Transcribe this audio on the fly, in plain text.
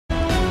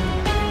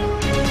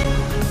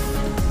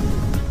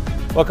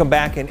Welcome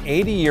back. An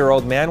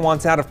 80-year-old man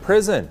wants out of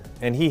prison,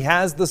 and he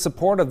has the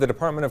support of the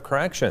Department of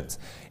Corrections.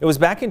 It was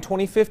back in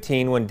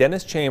 2015 when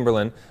Dennis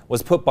Chamberlain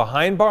was put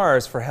behind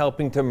bars for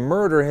helping to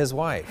murder his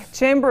wife.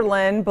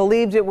 Chamberlain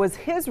believed it was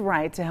his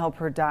right to help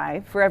her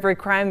die. For every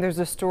crime, there's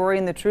a story,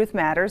 and the truth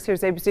matters.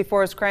 Here's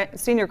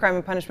ABC4's senior crime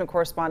and punishment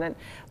correspondent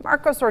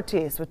Marcos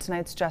Ortiz with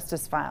tonight's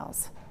Justice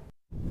Files.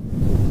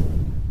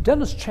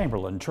 Dennis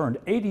Chamberlain turned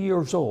 80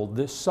 years old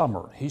this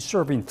summer. He's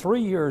serving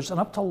 3 years and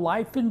up to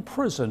life in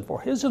prison for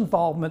his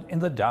involvement in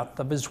the death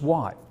of his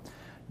wife.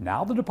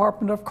 Now the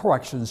Department of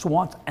Corrections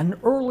wants an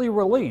early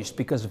release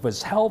because of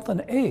his health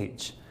and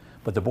age,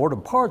 but the Board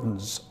of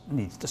Pardons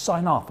needs to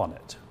sign off on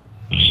it.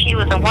 She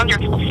was a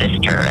wonderful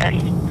sister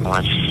and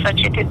was such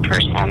a good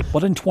person.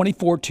 But in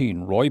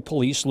 2014, Roy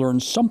police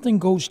learned something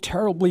goes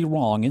terribly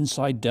wrong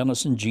inside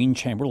Dennis and Jean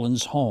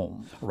Chamberlain's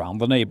home. Around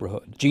the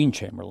neighborhood, Jean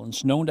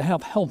Chamberlain's known to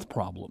have health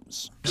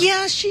problems.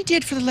 Yeah, she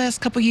did for the last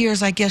couple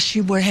years. I guess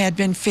she had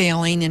been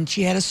failing and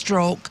she had a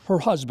stroke. Her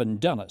husband,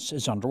 Dennis,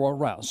 is under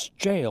arrest,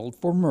 jailed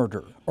for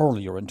murder.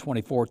 Earlier in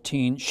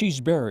 2014, she's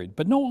buried,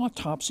 but no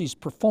autopsies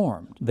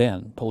performed.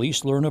 Then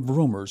police learn of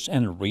rumors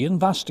and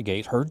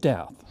reinvestigate her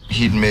death.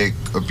 He'd make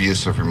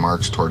abusive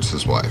remarks towards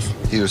his wife.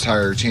 He was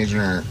tired of changing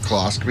her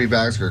coloscopy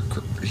bags, or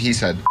he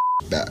said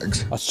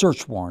bags. A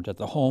search warrant at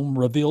the home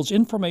reveals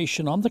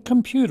information on the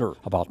computer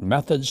about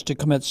methods to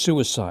commit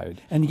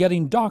suicide and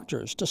getting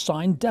doctors to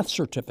sign death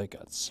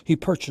certificates. He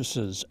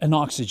purchases an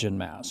oxygen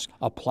mask,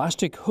 a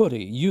plastic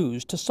hoodie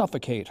used to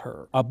suffocate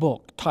her, a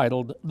book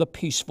titled The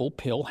Peaceful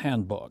Pill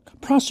Handbook.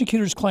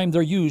 Prosecutors claim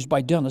they're used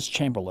by Dennis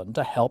Chamberlain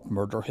to help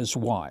murder his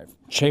wife.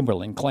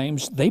 Chamberlain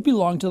claims they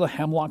belong to the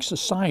Hemlock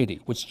Society,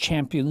 which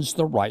champions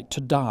the right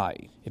to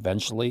die.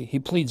 Eventually, he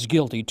pleads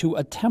guilty to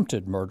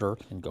attempted murder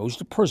and goes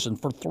to prison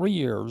for 3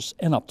 years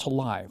and up to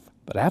life.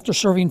 But after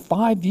serving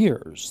 5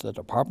 years, the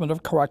Department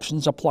of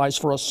Corrections applies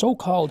for a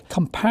so-called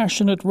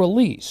compassionate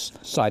release,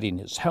 citing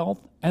his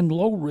health and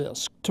low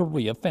risk to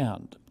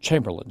reoffend.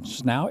 Chamberlain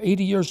is now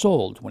 80 years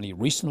old when he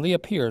recently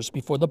appears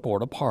before the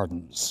Board of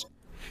Pardons.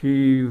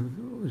 She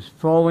was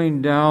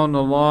falling down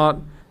a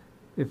lot.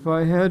 If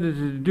I had it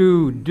to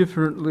do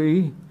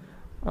differently,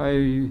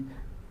 I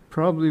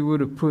probably would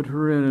have put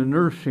her in a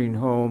nursing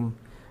home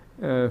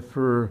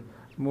for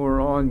more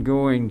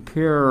ongoing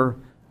care.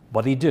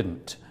 But he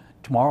didn't.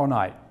 Tomorrow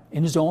night,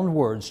 in his own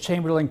words,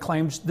 Chamberlain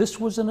claims this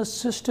was an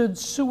assisted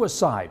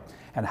suicide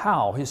and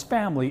how his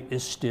family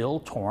is still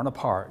torn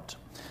apart.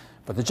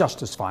 For the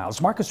Justice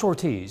Files, Marcos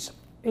Ortiz,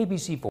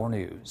 ABC4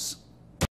 News.